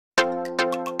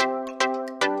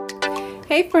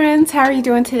Hey friends, how are you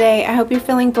doing today? I hope you're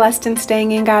feeling blessed and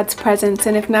staying in God's presence,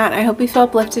 and if not, I hope you feel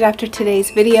uplifted after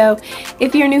today's video.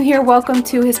 If you're new here, welcome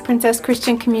to His Princess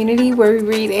Christian community, where we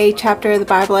read a chapter of the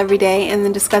Bible every day and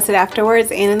then discuss it afterwards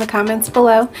and in the comments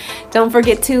below. Don't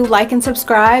forget to like and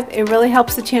subscribe. It really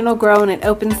helps the channel grow and it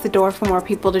opens the door for more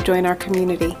people to join our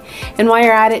community. And while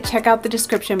you're at it, check out the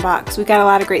description box. We got a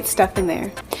lot of great stuff in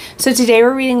there. So today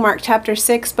we're reading Mark chapter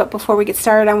 6, but before we get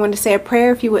started, I want to say a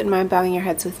prayer if you wouldn't mind bowing your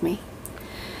heads with me.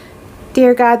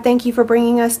 Dear God, thank you for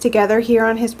bringing us together here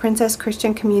on His Princess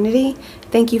Christian community.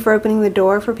 Thank you for opening the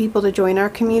door for people to join our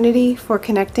community, for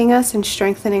connecting us and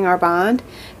strengthening our bond.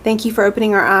 Thank you for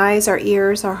opening our eyes, our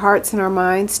ears, our hearts, and our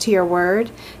minds to your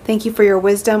word. Thank you for your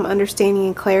wisdom, understanding,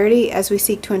 and clarity as we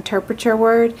seek to interpret your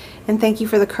word. And thank you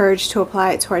for the courage to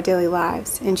apply it to our daily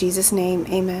lives. In Jesus' name,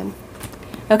 amen.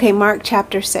 Okay, Mark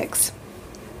chapter 6.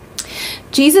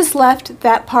 Jesus left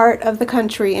that part of the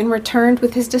country and returned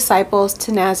with his disciples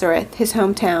to Nazareth, his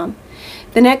hometown.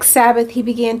 The next Sabbath he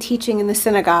began teaching in the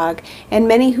synagogue, and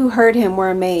many who heard him were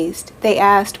amazed. They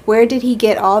asked, "Where did he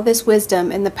get all this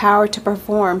wisdom and the power to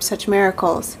perform such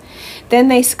miracles?" Then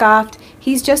they scoffed,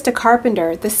 "He's just a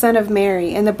carpenter, the son of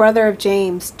Mary, and the brother of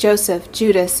James, Joseph,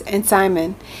 Judas, and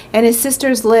Simon, and his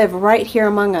sisters live right here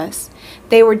among us."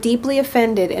 They were deeply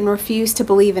offended and refused to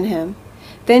believe in him.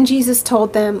 Then Jesus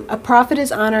told them, "A prophet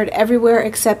is honored everywhere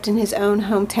except in his own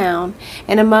hometown,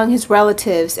 and among his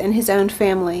relatives and his own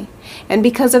family." And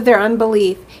because of their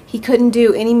unbelief, he couldn't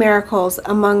do any miracles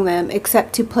among them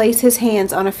except to place his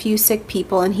hands on a few sick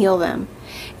people and heal them.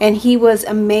 And he was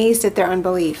amazed at their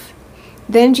unbelief.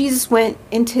 Then Jesus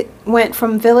went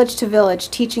from village to village,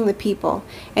 teaching the people.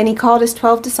 And he called his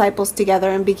 12 disciples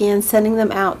together and began sending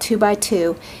them out 2 by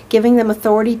 2, giving them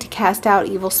authority to cast out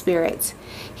evil spirits.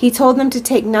 He told them to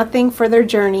take nothing for their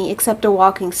journey except a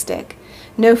walking stick.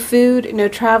 No food, no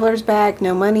traveler's bag,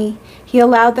 no money. He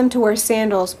allowed them to wear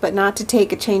sandals, but not to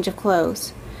take a change of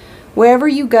clothes. "Wherever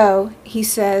you go," he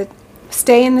said,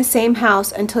 "stay in the same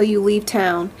house until you leave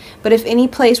town. But if any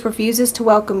place refuses to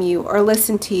welcome you or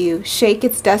listen to you, shake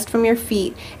its dust from your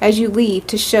feet as you leave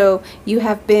to show you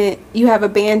have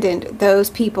abandoned those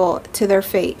people to their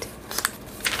fate."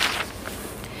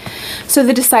 So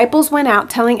the disciples went out,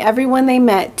 telling everyone they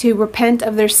met to repent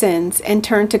of their sins and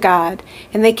turn to God.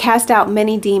 And they cast out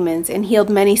many demons and healed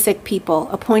many sick people,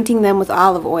 anointing them with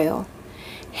olive oil.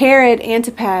 Herod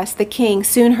Antipas, the king,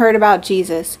 soon heard about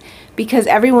Jesus, because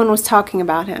everyone was talking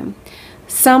about him.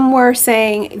 Some were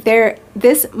saying,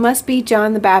 "This must be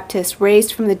John the Baptist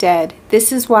raised from the dead.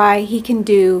 This is why he can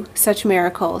do such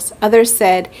miracles." Others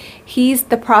said, "He's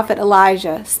the prophet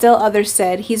Elijah." Still others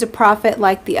said, "He's a prophet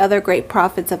like the other great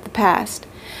prophets of the past."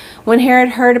 When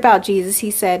Herod heard about Jesus,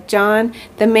 he said, "John,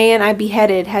 the man I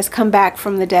beheaded, has come back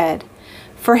from the dead."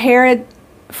 For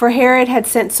Herod had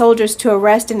sent soldiers to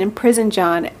arrest and imprison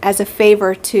John as a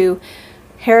favor to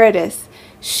Herodias.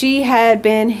 She had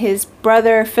been his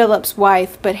brother Philip's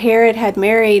wife, but Herod had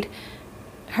married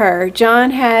her.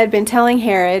 John had been telling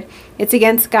Herod, "It's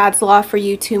against God's law for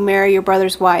you to marry your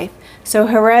brother's wife." So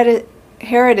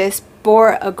Herodias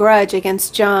bore a grudge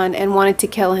against John and wanted to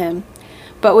kill him.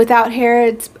 But without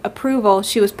Herod's approval,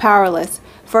 she was powerless,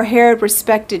 for Herod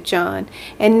respected John,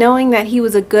 and knowing that he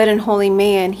was a good and holy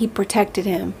man, he protected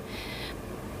him.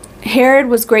 Herod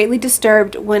was greatly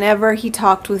disturbed whenever he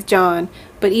talked with John,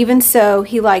 but even so,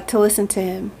 he liked to listen to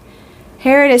him.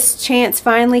 Herod's chance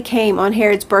finally came on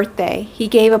Herod's birthday. He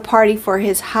gave a party for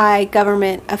his high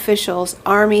government officials,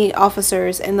 army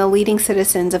officers, and the leading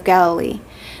citizens of Galilee.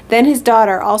 Then his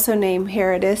daughter, also named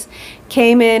Herodias,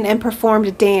 came in and performed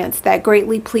a dance that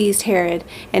greatly pleased Herod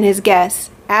and his guests.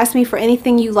 "Ask me for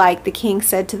anything you like," the king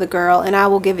said to the girl, "and I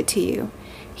will give it to you."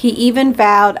 He even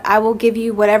vowed, "I will give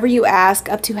you whatever you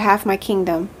ask, up to half my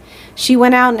kingdom." She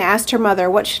went out and asked her mother,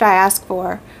 "What should I ask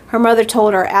for?" Her mother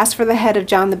told her, "Ask for the head of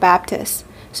John the Baptist."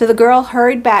 So the girl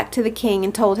hurried back to the king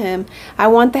and told him, "I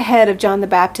want the head of John the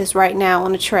Baptist right now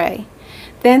on a tray."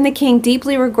 Then the king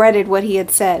deeply regretted what he had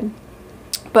said.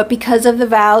 But because of the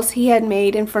vows he had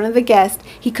made in front of the guest,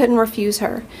 he couldn't refuse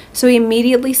her. So he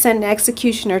immediately sent an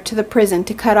executioner to the prison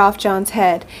to cut off John's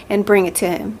head and bring it to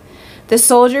him. The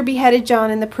soldier beheaded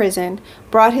John in the prison,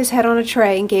 brought his head on a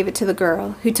tray, and gave it to the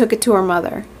girl, who took it to her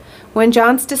mother. When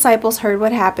John's disciples heard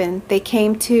what happened, they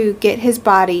came to get his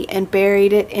body and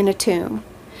buried it in a tomb.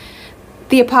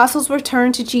 The apostles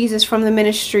returned to Jesus from the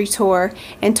ministry tour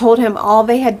and told him all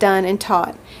they had done and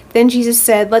taught. Then Jesus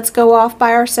said, "Let's go off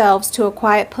by ourselves to a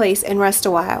quiet place and rest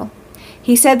a while."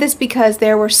 He said this because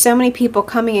there were so many people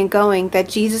coming and going that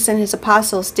Jesus and his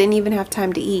apostles didn't even have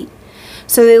time to eat.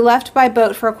 So they left by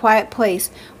boat for a quiet place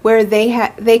where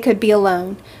they could be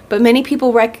alone. But many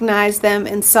people recognized them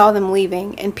and saw them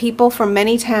leaving, and people from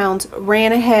many towns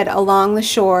ran ahead along the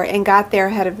shore and got there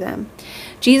ahead of them.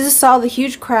 Jesus saw the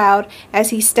huge crowd as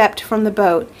he stepped from the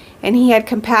boat, and he had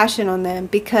compassion on them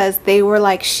because they were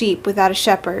like sheep without a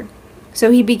shepherd.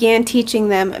 So he began teaching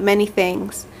them many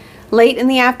things. Late in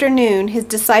the afternoon, his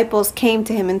disciples came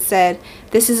to him and said,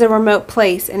 "This is a remote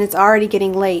place, and it's already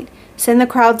getting late. Send the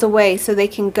crowds away so they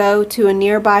can go to a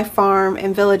nearby farm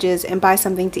and villages and buy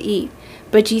something to eat."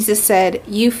 But Jesus said,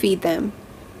 "You feed them."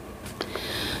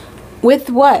 "With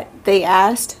what?" they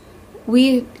asked.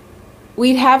 We'd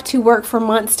have to work for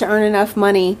months to earn enough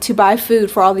money to buy food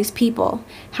for all these people."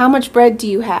 "How much bread do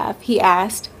you have?" he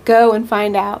asked. "Go and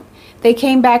find out." They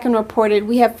came back and reported,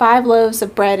 "We have 5 loaves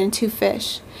of bread and 2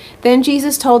 fish." Then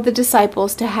Jesus told the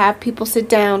disciples to have people sit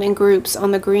down in groups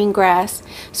on the green grass.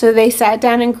 So they sat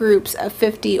down in groups of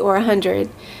 50 or 100.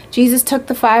 Jesus took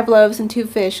the 5 loaves and 2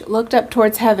 fish, looked up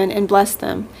towards heaven, and blessed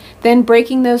them. Then,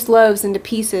 breaking those loaves into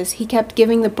pieces, he kept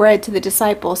giving the bread to the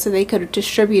disciples so they could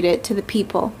distribute it to the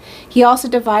people. He also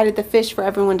divided the fish for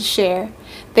everyone to share.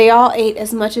 They all ate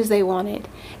as much as they wanted.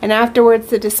 And afterwards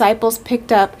the disciples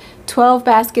picked up 12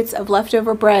 baskets of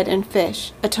leftover bread and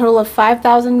fish. A total of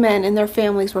 5,000 men and their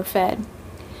families were fed.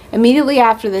 Immediately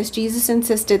after this, Jesus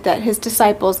insisted that his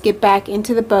disciples get back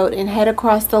into the boat and head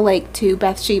across the lake to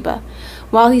Bathsheba,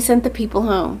 while he sent the people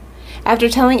home. After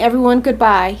telling everyone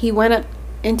goodbye, he went up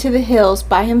into the hills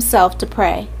by himself to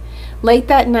pray. Late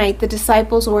that night, the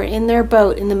disciples were in their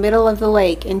boat in the middle of the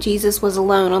lake, and Jesus was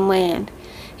alone on land.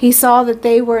 He saw that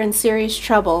they were in serious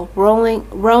trouble,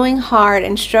 rowing hard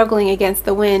and struggling against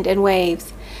the wind and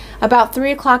waves. About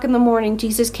 3 o'clock in the morning,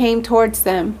 Jesus came towards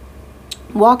them,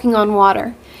 walking on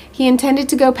water. He intended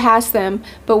to go past them,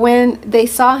 but when they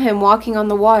saw him walking on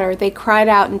the water, they cried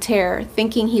out in terror,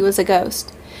 thinking he was a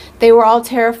ghost. They were all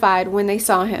terrified when they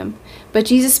saw him. But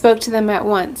Jesus spoke to them at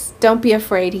once. "Don't be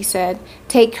afraid," he said.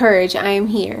 "Take courage, I am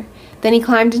here." Then he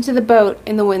climbed into the boat,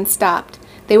 and the wind stopped.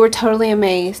 They were totally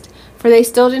amazed, for they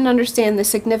still didn't understand the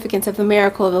significance of the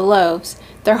miracle of the loaves.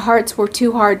 Their hearts were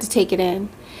too hard to take it in.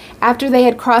 After they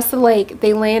had crossed the lake,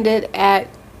 they landed at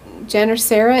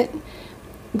Gennesaret.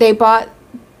 They brought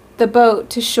the boat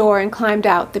to shore and climbed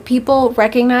out. The people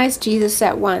recognized Jesus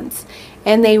at once,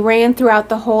 and they ran throughout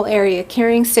the whole area,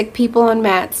 carrying sick people on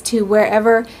mats to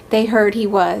wherever they heard he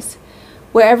was.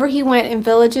 Wherever he went, in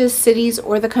villages, cities,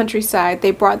 or the countryside,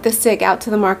 they brought the sick out to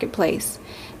the marketplace.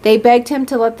 They begged him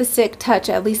to let the sick touch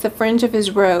at least the fringe of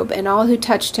his robe, and all who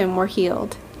touched him were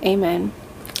healed. Amen.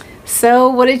 So,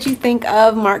 what did you think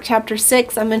of Mark chapter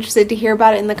 6? I'm interested to hear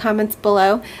about it in the comments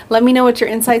below. Let me know what your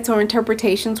insights or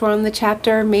interpretations were on the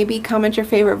chapter. Maybe comment your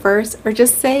favorite verse, or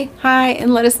just say hi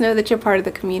and let us know that you're part of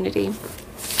the community.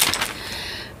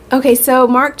 Okay, so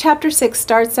Mark chapter 6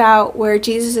 starts out where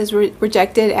Jesus is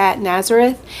rejected at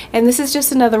Nazareth, and this is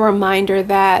just another reminder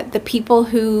that the people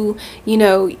who,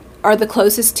 are the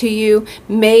closest to you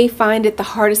may find it the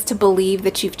hardest to believe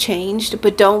that you've changed,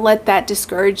 but don't let that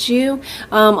discourage you.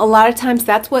 A lot of times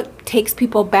that's what takes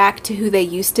people back to who they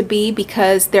used to be,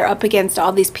 because they're up against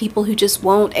all these people who just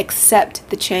won't accept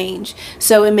the change.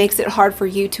 So it makes it hard for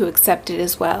you to accept it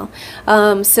as well.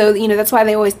 So that's why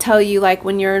they always tell you, like,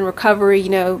 when you're in recovery,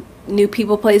 new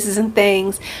people, places, and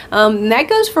things. And that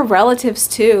goes for relatives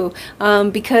too,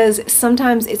 because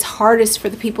sometimes it's hardest for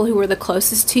the people who are the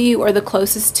closest to you or the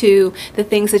closest to the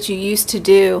things that you used to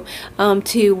do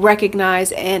to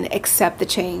recognize and accept the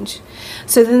change.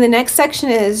 So then the next section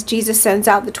is Jesus sends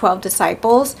out the 12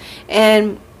 disciples,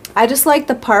 and I just like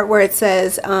the part where it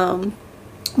says,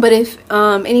 "But if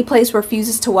any place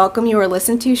refuses to welcome you or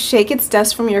listen to you, shake its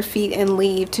dust from your feet and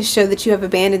leave, to show that you have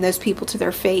abandoned those people to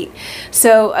their fate."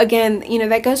 So again,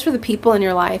 that goes for the people in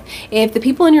your life. If the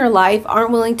people in your life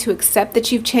aren't willing to accept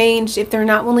that you've changed, if they're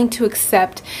not willing to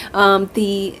accept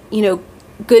the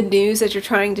good news that you're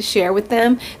trying to share with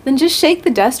them, then just shake the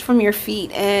dust from your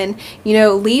feet and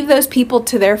leave those people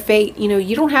to their fate.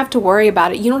 You don't have to worry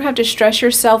about it. You don't have to stress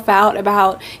yourself out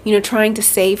about trying to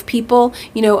save people.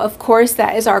 Of course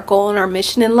that is our goal and our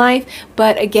mission in life,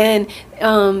 but again,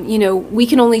 we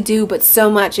can only do but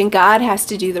so much, and God has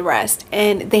to do the rest,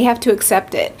 and they have to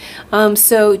accept it.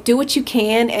 So do what you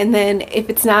can, and then if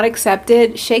it's not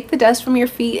accepted, shake the dust from your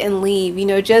feet and leave.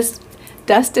 Just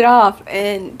dust it off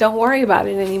and don't worry about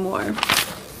it anymore.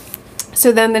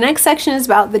 So then the next section is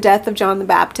about the death of John the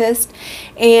Baptist,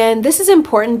 and this is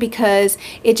important because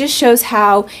it just shows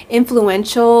how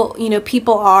influential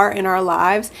people are in our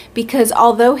lives. Because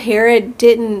although Herod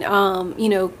didn't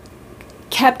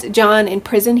kept John in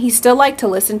prison, he still liked to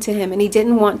listen to him, and he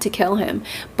didn't want to kill him.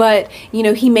 But, you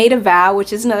know, he made a vow,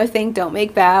 which is another thing, don't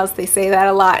make vows. They say that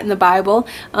a lot in the Bible.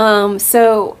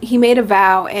 So he made a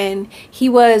vow, and he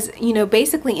was, you know,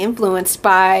 basically influenced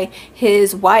by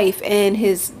his wife and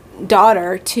his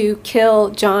daughter to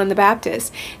kill John the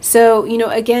Baptist. So, you know,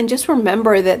 again, just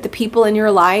remember that the people in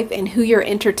your life and who you're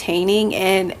entertaining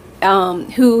and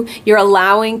who you're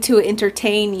allowing to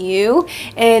entertain you,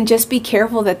 and just be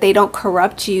careful that they don't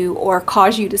corrupt you or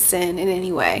cause you to sin in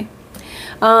any way.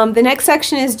 The next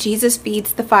section is Jesus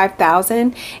feeds the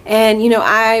 5,000. And, you know,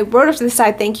 I wrote up to the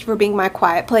side, thank you for being my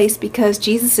quiet place, because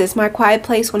Jesus is my quiet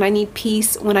place. When I need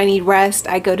peace, when I need rest,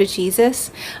 I go to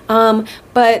Jesus.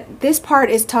 But this part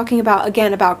is talking about,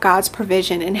 again, about God's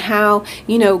provision and how,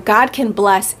 you know, God can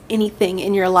bless anything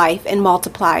in your life and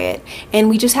multiply it. And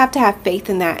we just have to have faith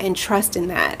in that and trust in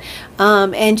that.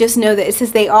 And just know that it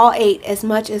says they all ate as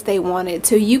much as they wanted.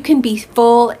 So you can be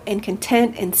full and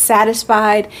content and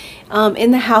satisfied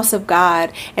in the house of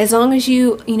God, as long as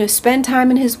you know, spend time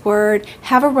in His Word,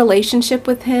 have a relationship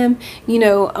with Him, you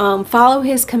know, follow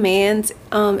His commands,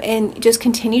 and just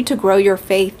continue to grow your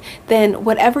faith. Then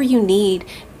whatever you need,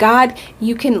 God,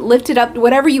 you can lift it up.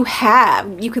 Whatever you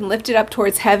have, you can lift it up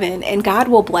towards heaven, and God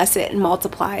will bless it and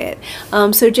multiply it.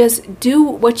 So just do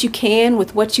what you can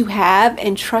with what you have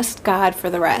and trust God for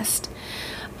the rest.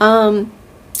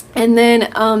 And then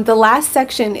the last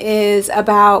section is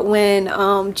about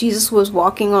when Jesus was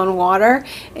walking on water,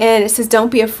 and it says, "Don't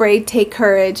be afraid, take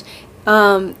courage."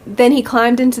 Then he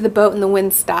climbed into the boat and the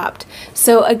wind stopped.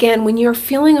 So again, when you're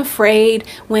feeling afraid,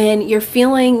 when you're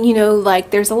feeling, you know, like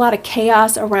there's a lot of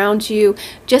chaos around you,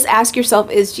 just ask yourself,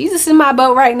 is Jesus in my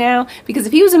boat right now? Because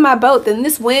if he was in my boat, then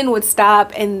this wind would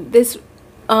stop, and this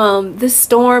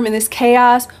storm and this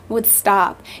chaos would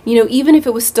stop. You know, even if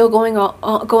it was still going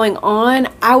on,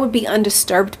 I would be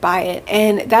undisturbed by it.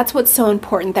 And that's what's so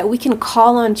important, that we can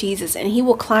call on Jesus and He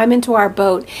will climb into our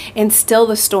boat and still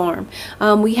the storm.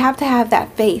 We have to have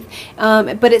that faith.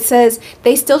 But it says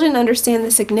they still didn't understand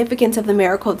the significance of the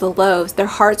miracle of the loaves. Their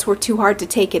hearts were too hard to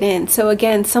take it in. So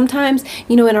again, sometimes,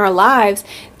 you know, in our lives,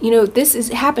 you know, this has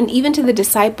happened even to the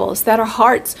disciples, that our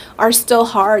hearts are still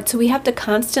hard. So we have to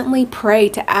constantly pray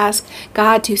to ask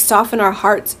God to soften our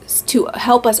hearts, to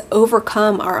help us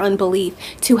overcome our unbelief,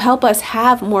 to help us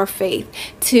have more faith,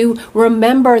 to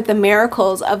remember the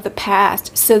miracles of the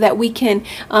past so that we can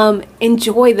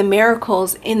enjoy the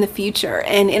miracles in the future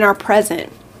and in our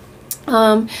present.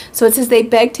 So it says they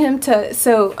begged him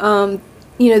to,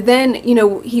 you know, then, you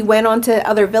know, he went on to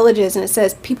other villages, and it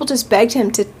says people just begged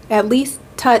him to at least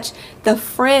touch the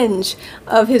fringe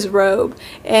of his robe,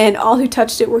 and all who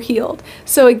touched it were healed.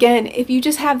 So again, if you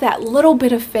just have that little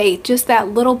bit of faith, just that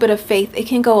little bit of faith, it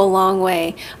can go a long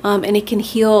way, and it can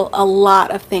heal a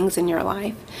lot of things in your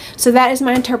life. So that is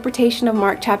my interpretation of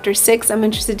Mark chapter 6. I'm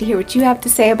interested to hear what you have to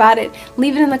say about it.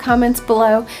 Leave it in the comments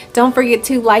below. Don't forget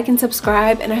to like and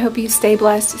subscribe, and I hope you stay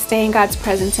blessed, stay in God's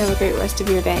presence, and have a great rest of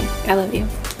your day. I love you.